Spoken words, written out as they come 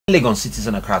Legon Cities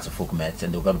and Accra Folk met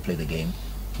and they were going to play the game.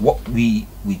 What we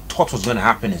thought was going to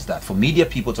happen is that for media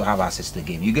people to have access to the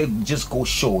game, you just go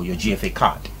show your GFA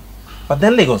card. But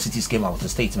then Legon Cities came out with a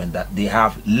statement that they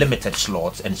have limited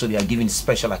slots and so they are giving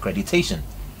special accreditation.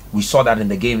 We saw that in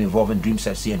the game involving Dreams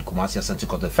FC and Kumasi Asante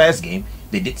Twum. The first game,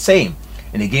 they did same.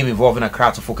 In the game involving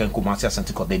Accra Folk and Kumasi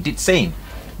Asante Twum, they did same.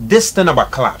 This thing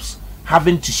about clubs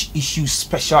having to issue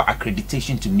special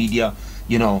accreditation to media,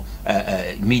 you know,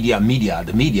 the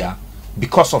media,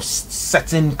 because of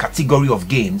certain category of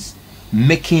games,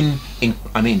 making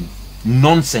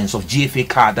nonsense of GFA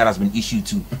card that has been issued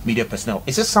to media personnel.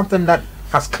 Is this something that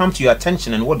has come to your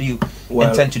attention, and what do you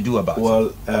intend to do about it?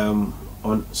 Well,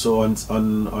 on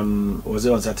was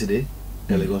it on Saturday?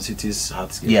 The Legon Cities had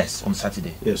game? Yes, on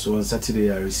Saturday. Yeah, so on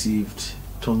Saturday I received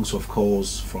tons of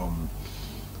calls from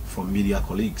media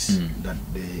colleagues that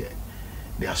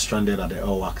they are stranded at the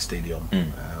Elwak Stadium.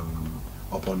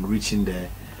 Upon reaching there,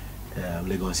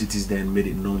 Legon Cities then made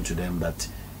it known to them that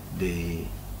they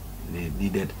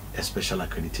needed a special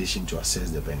accreditation to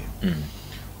access the venue.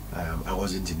 I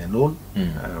wasn't in the known.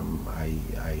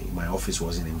 My office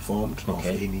wasn't informed of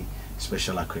any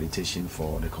special accreditation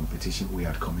for the competition. We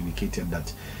had communicated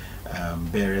that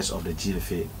bearers of the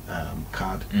GFA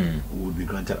card would be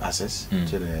granted access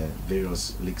to the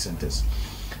various league centers.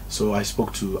 So I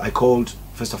called,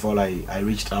 first of all, I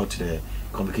reached out to the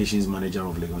communications manager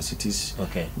of Legon Cities,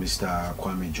 Mr.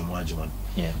 Kwame Jumwajiman.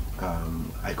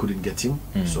 I couldn't get him,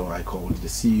 so I called the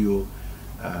CEO,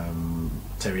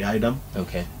 Terry Idam,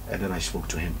 and then I spoke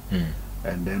to him.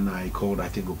 And then I called, I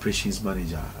think, operations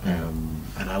manager,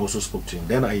 and I also spoke to him.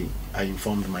 Then I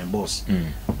informed my boss,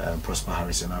 Prosper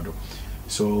Harrisonado.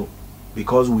 So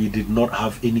because we did not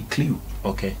have any clue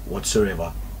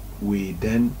whatsoever, we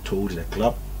then told the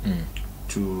club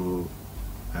to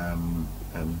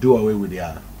do away with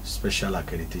their special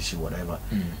accreditation, whatever,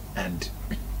 and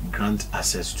grant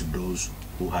access to those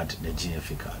who had the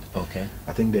GFA card.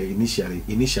 I think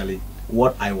initially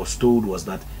what I was told was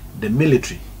that the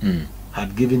military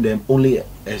had given them only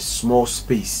a small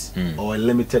space or a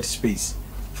limited space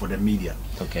for the media.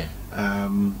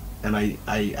 And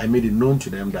I made it known to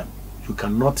them that you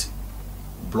cannot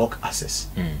block access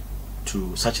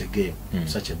to such a game,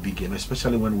 such a big game,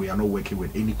 especially when we are not working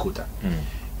with any quota.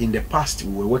 In the past,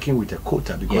 we were working with a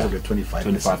quota because of the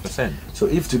 25%. So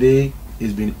if today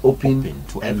is been open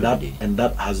to and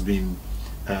that has been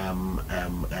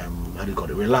how do you call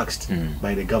it, relaxed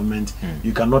by the government,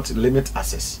 you cannot limit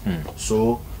access.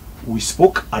 So we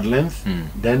spoke at length,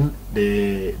 then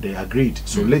they agreed.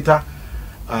 So later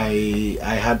I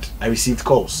received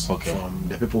calls from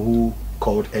the people who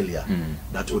called earlier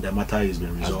that the matter has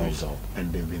been resolved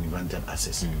and they've been granted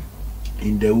access.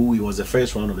 In Daewoo, it was the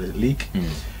first round of the league.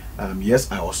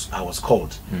 Yes, I was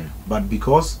called, but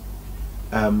because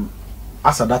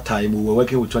as at that time we were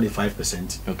working with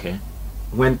 25%.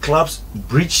 When clubs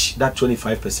breach that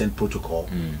 25% protocol,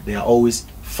 they are always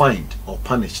fined or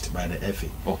punished by the FA.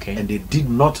 And they did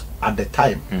not at the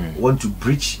time want to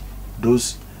breach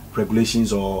those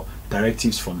regulations or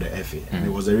directives from the FA, and it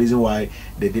was the reason why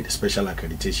they did special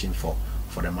accreditation for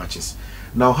the matches.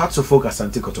 Now, Hearts of Folk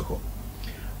Asante Kotoko,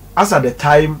 as at the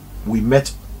time we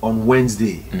met on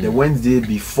Wednesday, the Wednesday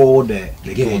before the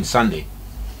game on Sunday,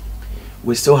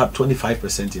 we still had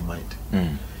 25% in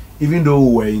mind. Even though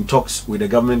we were in talks with the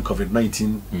government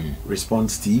COVID-19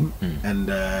 response team and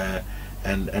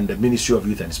the Ministry of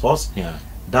Youth and Sports,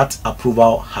 that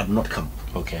approval had not come.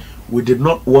 We did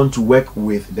not want to work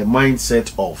with the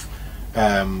mindset of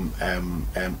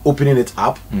opening it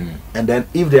up, and then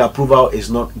if the approval is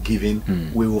not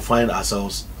given, we will find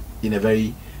ourselves in a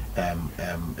very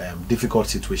difficult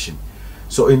situation.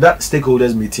 So in that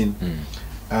stakeholders meeting,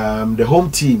 the home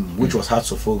team, which was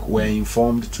Hearts of Folk, were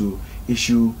informed to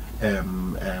issue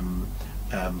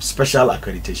special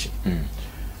accreditation.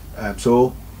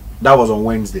 So that was on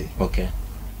Wednesday.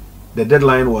 The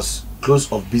deadline was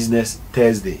close of business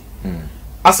Thursday.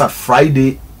 As at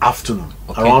Friday afternoon,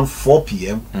 around 4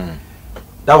 p.m,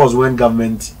 that was when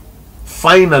government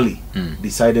finally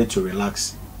decided to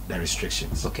relax the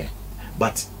restrictions.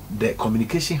 But the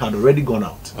communication had already gone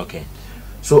out.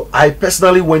 So I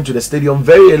personally went to the stadium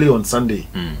very early on Sunday,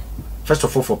 first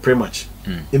of all for pre-match.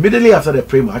 Immediately after the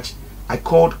pre-match, I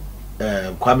called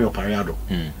Kwame Opariado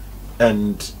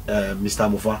and Mr.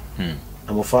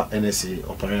 Amofa NSA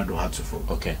Opariado Hearts of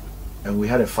Folk. And we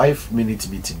had a 5-minute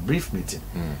meeting, brief meeting.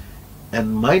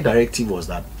 And my directive was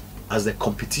that as the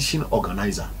competition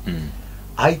organizer,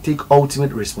 I take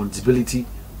ultimate responsibility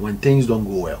when things don't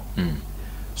go well.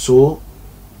 So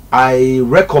I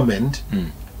recommend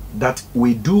that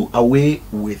we do away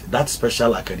with that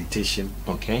special accreditation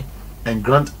and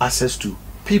grant access to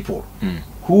people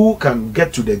who can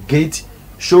get to the gate,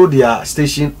 show their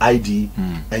station ID,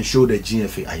 and show the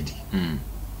GFA ID.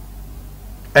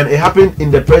 And it happened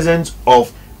in the presence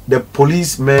of the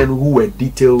policemen who were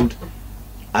detailed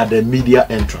at the media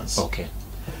entrance. Okay.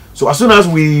 So as soon as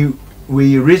we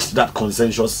reached that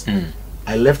consensus,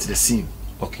 I left the scene.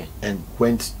 Okay. And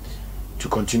went to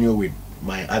continue with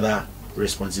my other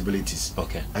responsibilities.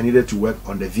 Okay. I needed to work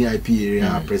on the VIP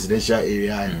area, presidential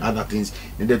area, and other things.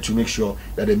 Needed to make sure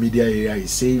that the media area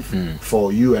is safe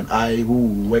for you and I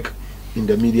who work in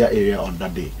the media area on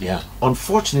that day. Yeah.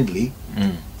 Unfortunately,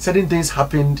 certain things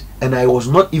happened, and I was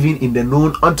not even in the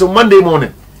known until Monday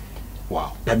morning.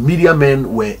 Wow. That media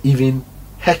men were even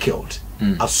heckled,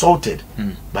 assaulted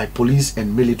by police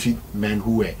and military men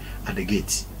who were at the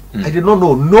gate. I did not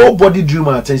know. Nobody drew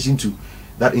my attention to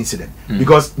that incident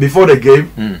because before the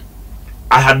game,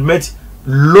 I had met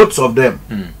lots of them.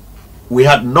 We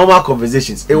had normal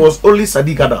conversations. It was only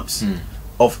Sadiq Adams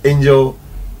of Angel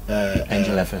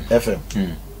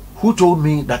FM who told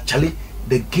me that, Charlie,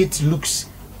 the gate looks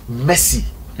messy.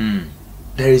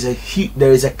 There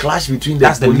is a clash between the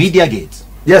That's the media gate.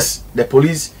 Yes, the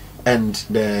police and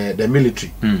the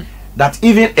military. That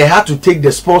even it had to take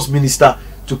the sports minister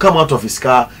to come out of his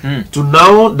car to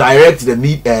now direct the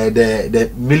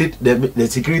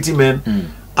security men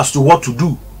as to what to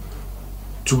do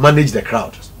to manage the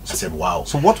crowd. I said, wow.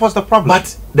 So what was the problem?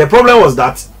 But the problem was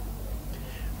that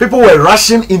people were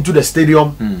rushing into the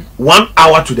stadium 1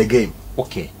 hour to the game.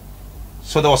 Okay.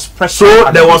 So there was pressure.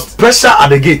 So there was pressure at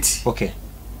the gate. Okay.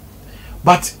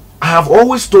 But I have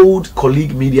always told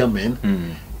colleague media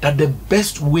men that the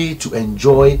best way to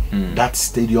enjoy that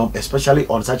stadium, especially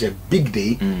on such a big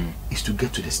day, is to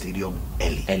get to the stadium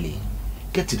early.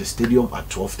 Get to the stadium at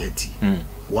 12:30,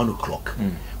 1 o'clock.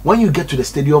 When you get to the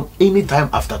stadium anytime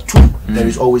after 2, there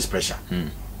is always pressure.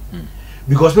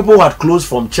 Because people who had closed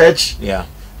from church,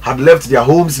 had left their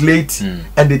homes late,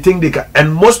 and they think they can.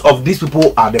 And most of these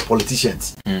people are the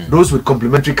politicians, those with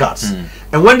complimentary cards.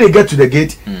 And when they get to the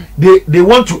gate, they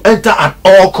want to enter at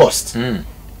all costs.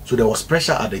 So there was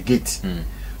pressure at the gate.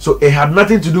 So it had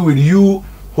nothing to do with you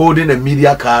holding a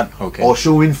media card or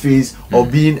showing face or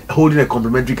holding a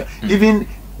complimentary card. Even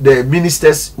the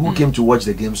ministers who came to watch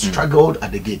the game struggled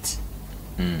at the gate.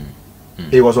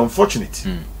 It was unfortunate.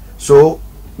 So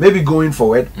maybe going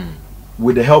forward,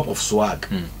 with the help of swag,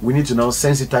 we need to now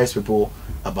sensitize people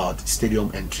about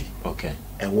stadium entry. Okay.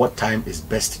 And what time is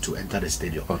best to enter the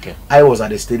stadium. Okay. I was at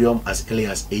the stadium as early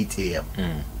as 8 a.m.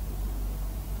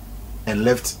 and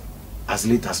left as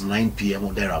late as 9 p.m.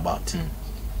 or thereabout.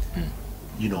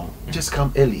 You know, just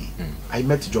come early. I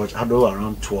met George Ado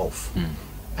around 12.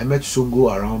 I met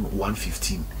Songo around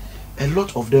 1:15. A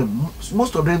lot of them,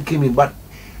 most of them came in, but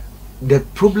the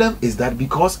problem is that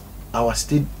because our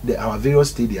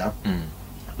various stadia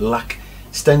lack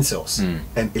stencils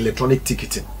and electronic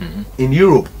ticketing. In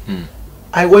Europe,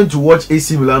 I went to watch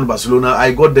AC Milan Barcelona.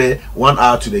 I got there 1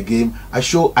 hour to the game. I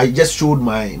just showed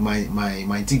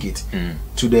my ticket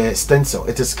to the stencil.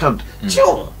 It is scanned.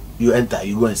 You enter,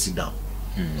 you go and sit down.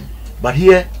 But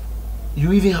here,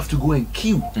 you even have to go and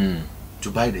queue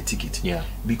to buy the ticket.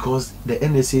 Because the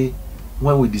NSA,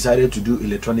 when we decided to do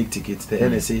electronic tickets, the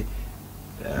NSA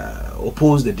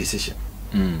opposed the decision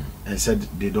and said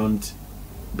they don't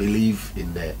believe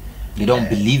in the. They don't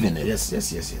believe in it. Yes.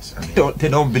 I mean, they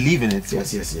don't believe in it.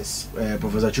 Yes.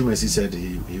 Professor Chumesi said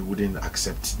he wouldn't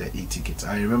accept the e-ticket.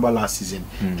 I remember last season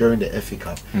during the FA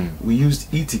Cup, we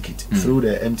used e-ticket through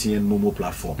the MTN Momo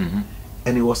platform,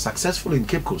 and it was successful in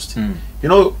Cape Coast. You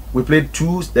know, we played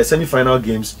the semi-final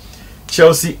games,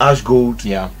 Chelsea Ash Gold,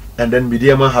 and then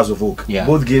Midiama House of Oak.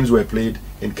 Both games were played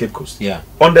in Cape Coast.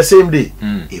 On the same day,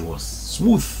 it was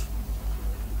smooth.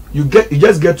 You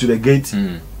just get to the gate.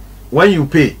 When you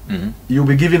pay, you'll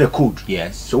be given a code.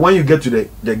 So when you get to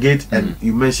the gate and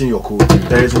you mention your code,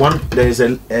 there is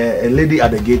a lady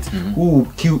at the gate who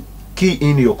will key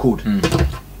in your code,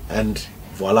 and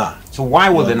voila. So why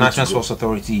would the National Sports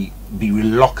Authority be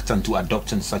reluctant to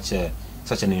adopting such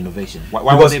an innovation?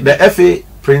 Why because the FA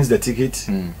prints the ticket,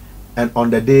 and on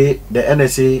the day the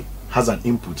NSA has an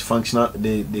input functional.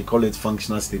 They call it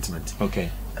functional statement.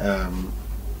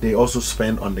 They also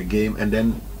spend on the game, and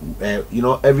then you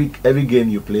know, every game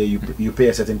you play, you pay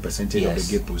a certain percentage of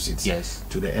the gate proceeds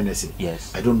to the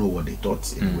NSA. I don't know what they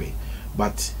thought in a way,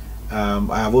 but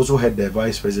I have also heard the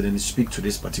Vice President speak to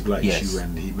this particular issue,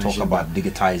 and he mentioned about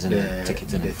digitizing the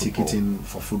ticketing. The ticketing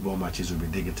for football matches will be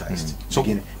digitized,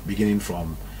 beginning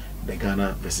from the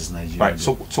Ghana versus Nigeria. Right.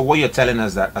 So what you're telling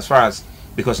us that as far as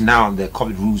because now the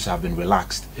COVID rules have been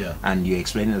relaxed, Yeah. and you're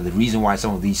explaining that the reason why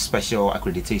some of these special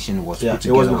accreditation was Yeah, put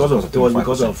it was together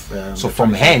because of so the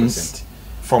from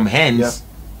 25%. hence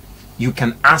Yeah. you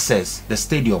can access the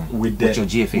stadium with your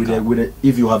GFA card.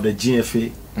 if you have the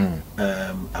GFA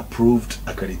approved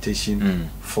accreditation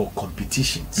for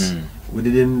competitions. We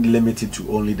didn't limit it to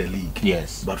only the league,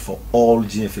 Yes. but for all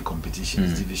GFA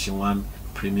competitions, Division 1,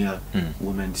 Premier,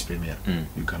 Women's Premier,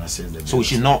 you can access the. So we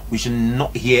should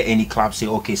not hear any club say,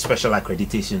 okay, special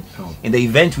accreditation. No. In the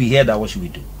event we hear that, what should we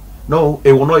do? No,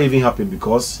 it will not even happen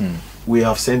because we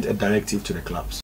have sent a directive to the clubs.